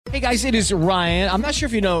Hey guys, it is Ryan. I'm not sure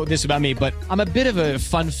if you know this about me, but I'm a bit of a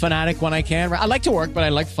fun fanatic when I can. I like to work, but I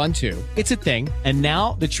like fun too. It's a thing. And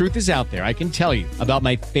now the truth is out there. I can tell you about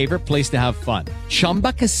my favorite place to have fun.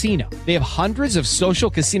 Chumba Casino. They have hundreds of social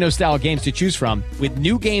casino style games to choose from with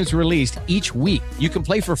new games released each week. You can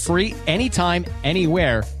play for free anytime,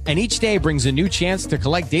 anywhere. And each day brings a new chance to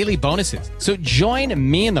collect daily bonuses. So join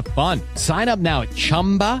me in the fun. Sign up now at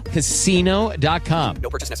ChumbaCasino.com. No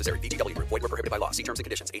purchase necessary. VGW. Void where prohibited by law. See terms and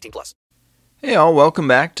conditions. 18+. Hey all, welcome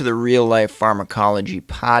back to the Real Life Pharmacology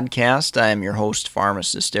Podcast. I am your host,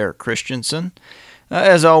 pharmacist Eric Christensen.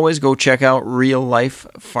 As always, go check out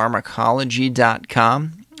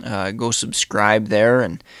reallifepharmacology.com. Go subscribe there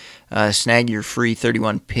and snag your free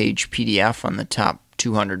 31-page PDF on the top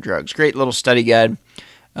 200 drugs. Great little study guide.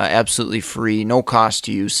 Absolutely free, no cost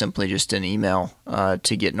to you, simply just an email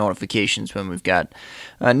to get notifications when we've got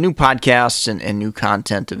new podcasts and new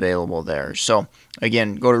content available there. So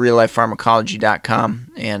again, go to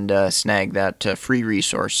reallifepharmacology.com and snag that free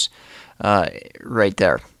resource right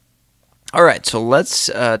there. All right, so let's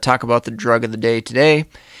talk about the drug of the day today,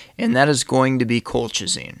 and that is going to be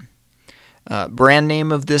colchicine. Brand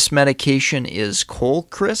name of this medication is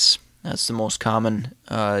Colchicine. That's the most common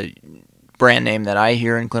brand name that I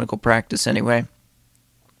hear in clinical practice anyway.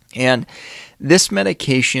 And this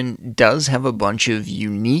medication does have a bunch of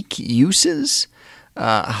unique uses.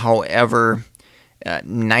 However,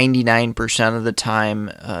 99% of the time,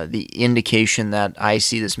 the indication that I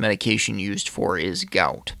see this medication used for is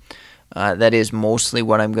gout. That is mostly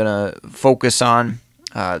what I'm going to focus on.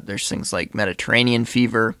 There's things like Mediterranean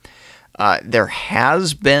fever. There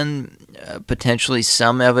has been potentially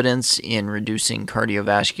some evidence in reducing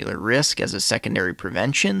cardiovascular risk as a secondary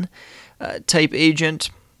prevention type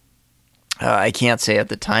agent. I can't say at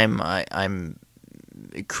the time I'm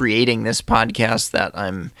creating this podcast that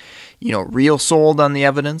I'm, real sold on the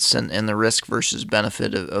evidence and the risk versus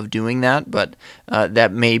benefit of doing that, but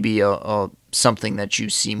that may be something that you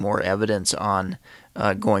see more evidence on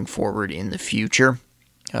going forward in the future.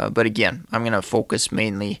 But again, I'm going to focus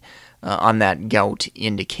mainly on that gout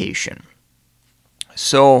indication.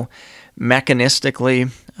 So mechanistically,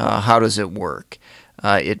 how does it work?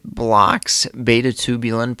 It blocks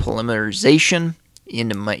beta-tubulin polymerization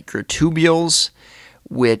into microtubules,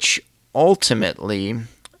 which ultimately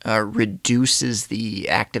reduces the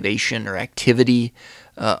activation or activity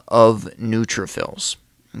of neutrophils.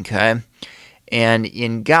 Okay? And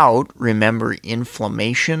in gout, remember,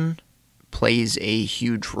 inflammation plays a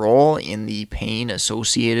huge role in the pain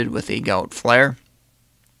associated with a gout flare.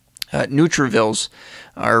 Neutrophils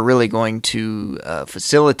are really going to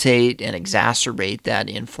facilitate and exacerbate that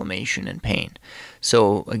inflammation and pain.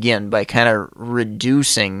 So again, by kind of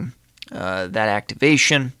reducing that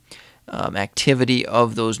activity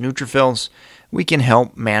of those neutrophils, we can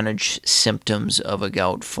help manage symptoms of a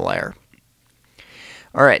gout flare.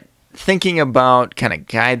 All right, thinking about kind of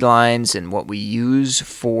guidelines and what we use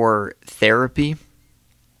for therapy,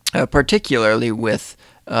 particularly with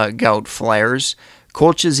gout flares,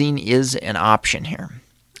 colchicine is an option here.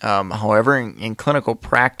 However, in clinical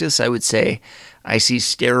practice, I would say I see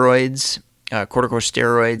steroids,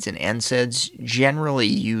 corticosteroids, and NSAIDs generally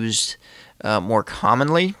used more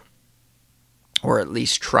commonly, or at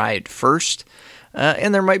least tried first.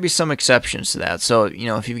 And there might be some exceptions to that. So,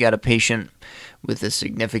 if you've got a patient with a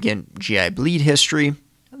significant GI bleed history,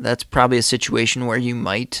 that's probably a situation where you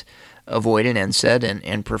might avoid an NSAID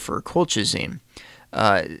and prefer colchicine.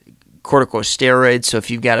 Corticosteroids, so if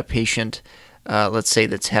you've got a patient, let's say,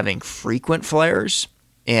 that's having frequent flares,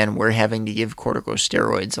 and we're having to give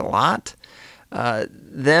corticosteroids a lot,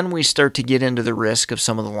 then we start to get into the risk of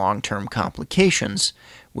some of the long-term complications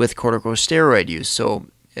with corticosteroid use. So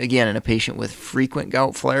again, in a patient with frequent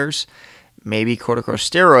gout flares, maybe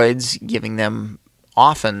corticosteroids, giving them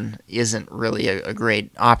often isn't really a great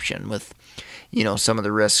option with, some of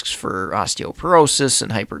the risks for osteoporosis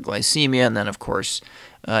and hyperglycemia, and then, of course,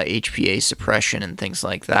 HPA suppression and things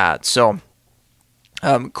like that. So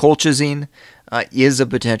colchicine is a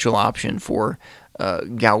potential option for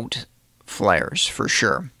gout flares for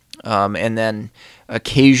sure. And then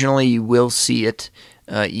occasionally you will see it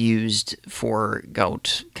used for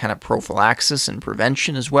gout kind of prophylaxis and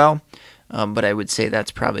prevention as well. But I would say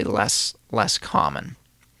that's probably less common.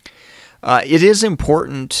 It is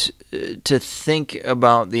important to think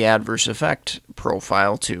about the adverse effect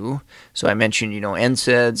profile too. So I mentioned,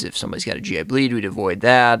 NSAIDs. If somebody's got a GI bleed, we'd avoid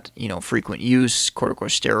that. Frequent use,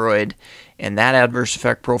 corticosteroid, and that adverse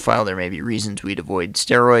effect profile, there may be reasons we'd avoid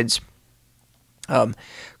steroids.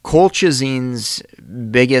 Colchicine's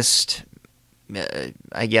biggest,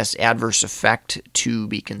 adverse effect to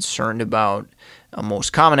be concerned about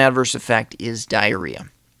most common adverse effect is diarrhea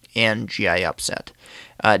and GI upset.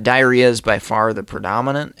 Diarrhea is by far the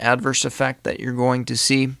predominant adverse effect that you're going to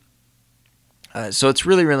see. So it's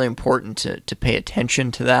really, really important to pay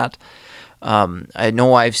attention to that. I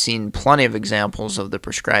know I've seen plenty of examples of the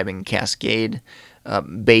prescribing cascade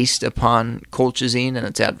based upon colchicine and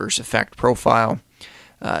its adverse effect profile.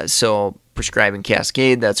 So prescribing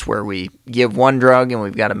cascade, that's where we give one drug and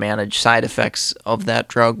we've got to manage side effects of that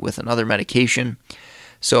drug with another medication.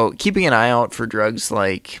 So keeping an eye out for drugs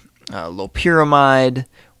like loperamide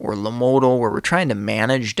or Lomotil, where we're trying to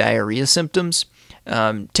manage diarrhea symptoms.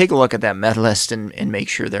 Take a look at that med list and make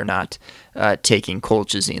sure they're not taking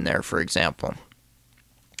colchicine there, for example.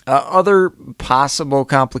 Other possible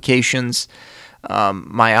complications,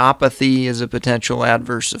 myopathy is a potential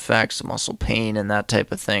adverse effect, so muscle pain and that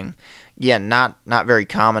type of thing. Again, not very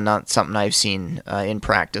common, not something I've seen in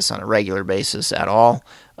practice on a regular basis at all,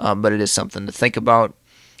 but it is something to think about.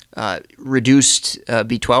 Reduced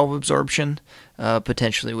B12 absorption,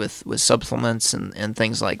 potentially with supplements and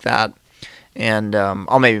things like that. And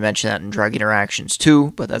I'll maybe mention that in drug interactions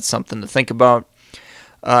too, but that's something to think about.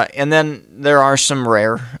 And then there are some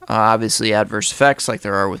rare, obviously, adverse effects like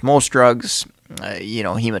there are with most drugs,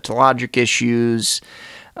 hematologic issues,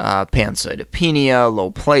 pancytopenia,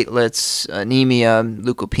 low platelets, anemia,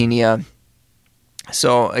 leukopenia.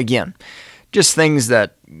 So again, just things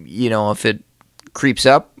that, if it creeps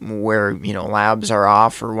up where, labs are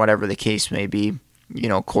off or whatever the case may be,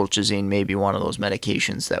 colchicine may be one of those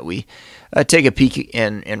medications that we take a peek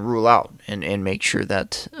and rule out and make sure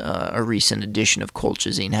that a recent addition of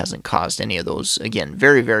colchicine hasn't caused any of those, again,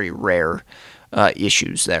 very, very rare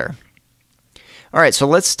issues there. All right, so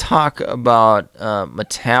let's talk about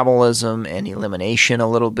metabolism and elimination a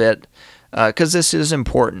little bit because this is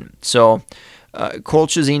important. So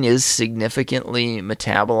colchicine is significantly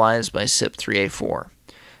metabolized by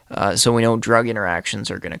CYP3A4. So we know drug interactions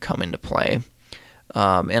are going to come into play.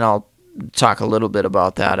 And I'll talk a little bit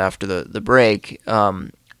about that after the break.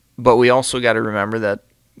 But we also got to remember that,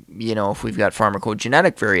 if we've got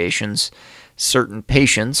pharmacogenetic variations, certain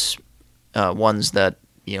patients, ones that,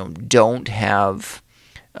 don't have,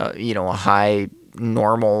 a high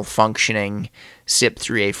normal functioning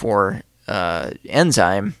CYP3A4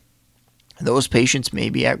 enzyme, those patients may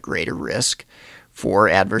be at greater risk for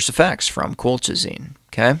adverse effects from colchicine.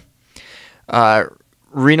 Okay?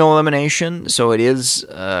 Renal elimination, so it is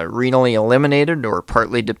renally eliminated or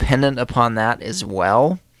partly dependent upon that as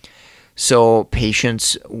well. So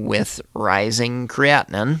patients with rising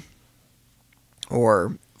creatinine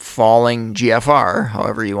or falling GFR,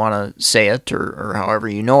 however you want to say it or however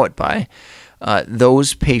you know it by,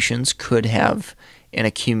 those patients could have an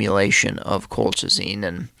accumulation of colchicine.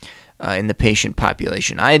 And in the patient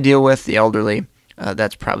population I deal with, the elderly,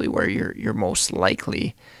 that's probably where you're most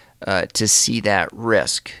likely to see that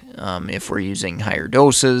risk if we're using higher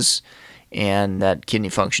doses and that kidney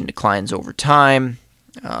function declines over time.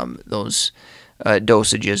 Those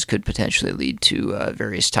dosages could potentially lead to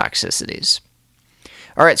various toxicities.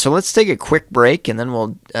 All right, so let's take a quick break and then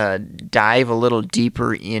we'll dive a little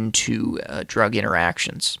deeper into drug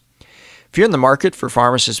interactions. If you're in the market for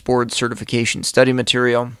pharmacist board certification study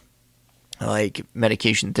material like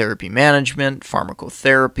medication therapy management,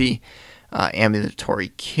 pharmacotherapy, ambulatory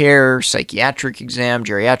care, psychiatric exam,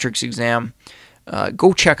 geriatrics exam,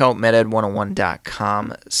 go check out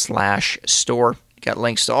meded101.com/store. Got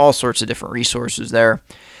links to all sorts of different resources there.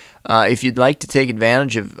 If you'd like to take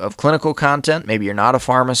advantage of clinical content, maybe you're not a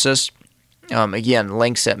pharmacist, again,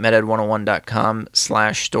 links at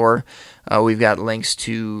meded101.com/store. We've got links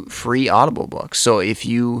to free Audible books. So if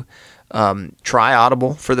you try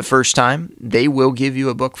Audible for the first time, they will give you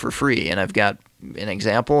a book for free. And I've got an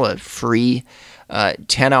example, a free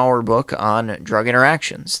 10-hour book on drug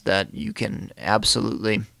interactions that you can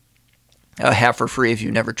absolutely have for free if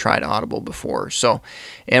you've never tried Audible before. So,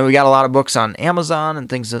 and we got a lot of books on Amazon and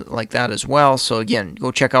things like that as well. So again, go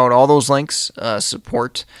check out all those links.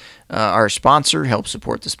 Support our sponsor, help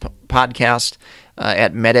support this podcast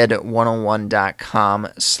at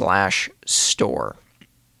meded101.com/store.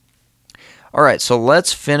 All right, so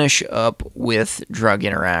let's finish up with drug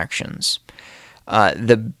interactions.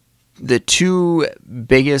 The two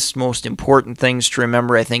biggest, most important things to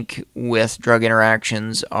remember, I think, with drug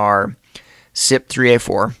interactions are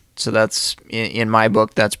CYP3A4. So that's, in my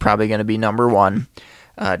book, that's probably going to be number one.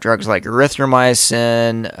 Drugs like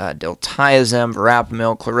erythromycin, diltiazem,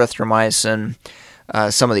 verapamil, clarithromycin,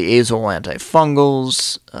 some of the azole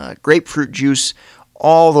antifungals, grapefruit juice,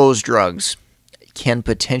 all those drugs can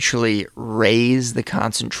potentially raise the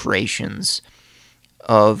concentrations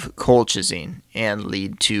of colchicine and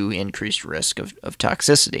lead to increased risk of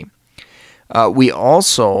toxicity. We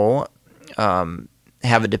also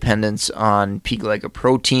have a dependence on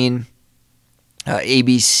P-glycoprotein,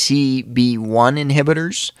 ABCB1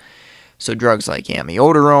 inhibitors, so drugs like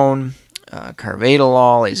amiodarone,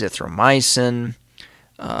 carvedilol, azithromycin,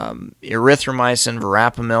 erythromycin,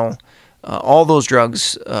 verapamil. All those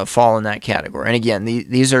drugs fall in that category. And again,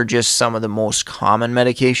 these are just some of the most common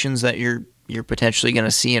medications that you're potentially going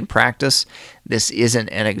to see in practice. This isn't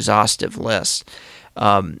an exhaustive list.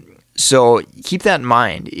 So keep that in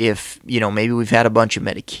mind. If, maybe we've had a bunch of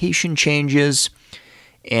medication changes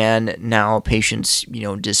and now patients,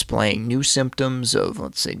 displaying new symptoms of,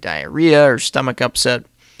 let's say, diarrhea or stomach upset,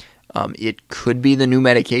 it could be the new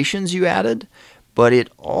medications you added, but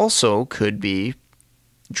it also could be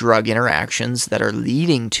drug interactions that are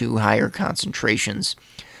leading to higher concentrations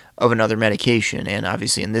of another medication, and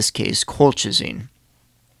obviously in this case, colchicine.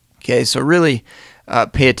 Okay, so really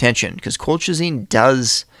pay attention, because colchicine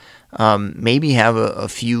does maybe have a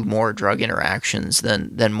few more drug interactions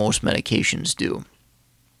than most medications do.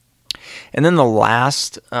 And then the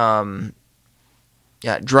last drug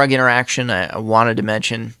interaction I wanted to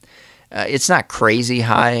mention, it's not crazy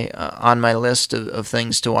high on my list of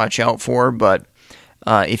things to watch out for, but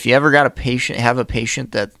if you ever have a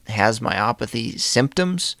patient that has myopathy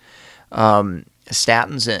symptoms,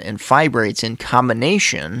 statins and fibrates in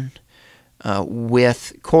combination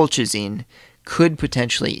with colchicine could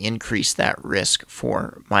potentially increase that risk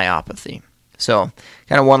for myopathy. So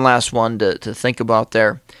kind of one last one to think about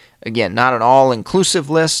there. Again, not an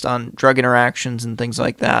all-inclusive list on drug interactions and things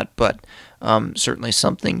like that, but certainly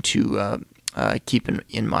something to keep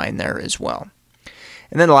in mind there as well.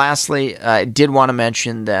 And then lastly, I did want to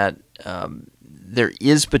mention that there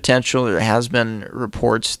is potential, there has been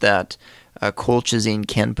reports that colchicine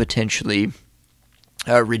can potentially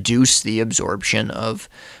reduce the absorption of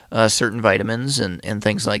certain vitamins and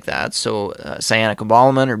things like that. So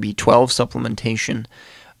cyanocobalamin or B12 supplementation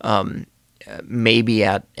may be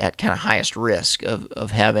at kind of highest risk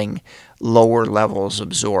of having lower levels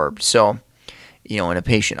absorbed. So, in a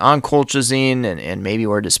patient on colchicine and maybe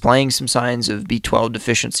we're displaying some signs of B12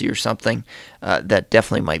 deficiency or something, that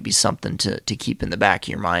definitely might be something to keep in the back of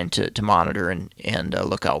your mind to monitor and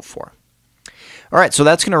look out for. All right, so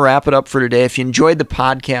that's going to wrap it up for today. If you enjoyed the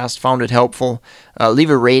podcast, found it helpful, leave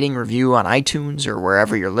a rating review on iTunes or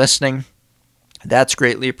wherever you're listening. That's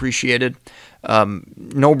greatly appreciated.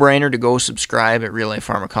 No-brainer to go subscribe at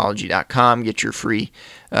reallifepharmacology.com. Get your free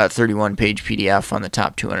 31-page PDF on the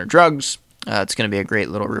top 200 drugs. It's going to be a great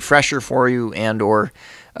little refresher for you, and or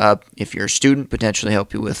if you're a student, potentially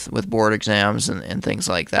help you with board exams and things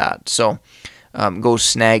like that. So go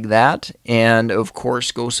snag that, and of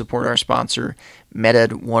course, go support our sponsor,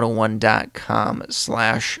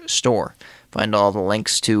 meded101.com/store. Find all the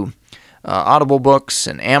links to Audible books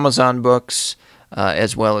and Amazon books,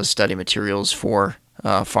 as well as study materials for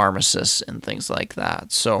pharmacists and things like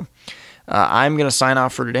that. So I'm going to sign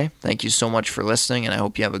off for today. Thank you so much for listening, and I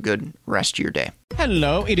hope you have a good rest of your day.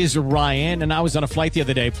 Hello, it is Ryan, and I was on a flight the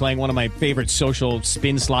other day playing one of my favorite social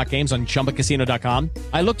spin slot games on ChumbaCasino.com.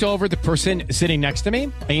 I looked over at the person sitting next to me,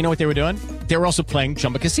 and you know what they were doing? They were also playing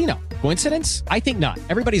Chumba Casino. Coincidence? I think not.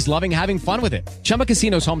 Everybody's loving having fun with it. Chumba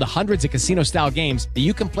Casino is home to hundreds of casino-style games that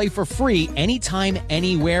you can play for free anytime,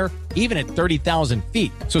 anywhere, even at 30,000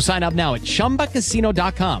 feet. So sign up now at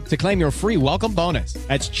ChumbaCasino.com to claim your free welcome bonus.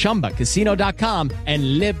 That's ChumbaCasino.com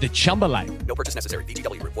and live the Chumba life. No purchase necessary.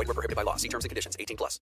 VGW Group. Void where prohibited by law. See terms and conditions. 18+.